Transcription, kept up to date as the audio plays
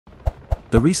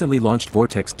The recently launched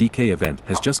Vortex DK event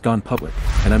has just gone public,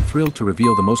 and I'm thrilled to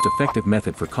reveal the most effective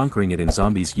method for conquering it in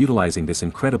zombies utilizing this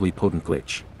incredibly potent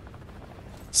glitch.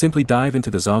 Simply dive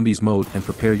into the zombies mode and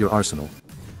prepare your arsenal.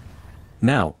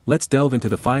 Now, let's delve into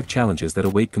the 5 challenges that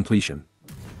await completion.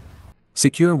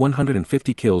 Secure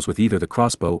 150 kills with either the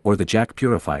crossbow or the jack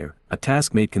purifier, a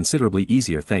task made considerably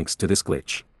easier thanks to this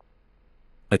glitch.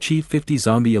 Achieve 50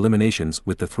 zombie eliminations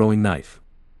with the throwing knife.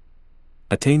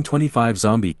 Attain 25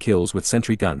 zombie kills with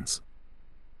sentry guns.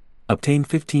 Obtain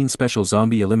 15 special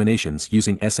zombie eliminations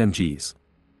using SMGs.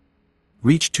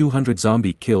 Reach 200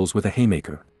 zombie kills with a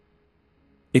haymaker.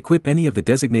 Equip any of the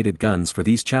designated guns for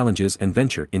these challenges and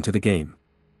venture into the game.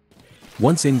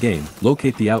 Once in-game,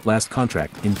 locate the Outlast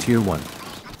contract in Tier 1.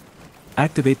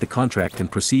 Activate the contract and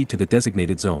proceed to the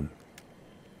designated zone.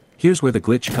 Here's where the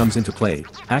glitch comes into play.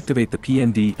 Activate the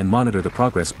PND and monitor the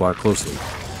progress bar closely.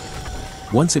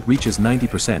 Once it reaches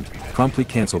 90%, promptly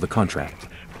cancel the contract.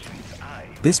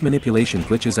 This manipulation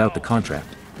glitches out the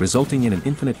contract, resulting in an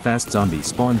infinite fast zombie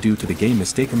spawn due to the game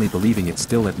mistakenly believing it's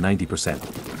still at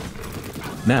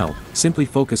 90%. Now, simply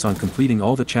focus on completing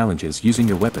all the challenges using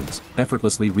your weapons,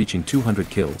 effortlessly reaching 200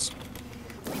 kills.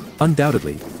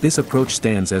 Undoubtedly, this approach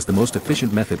stands as the most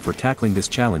efficient method for tackling this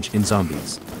challenge in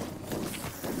zombies.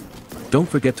 Don't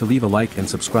forget to leave a like and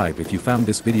subscribe if you found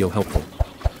this video helpful.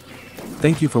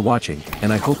 Thank you for watching,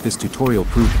 and I hope this tutorial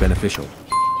proved beneficial.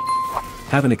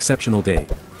 Have an exceptional day.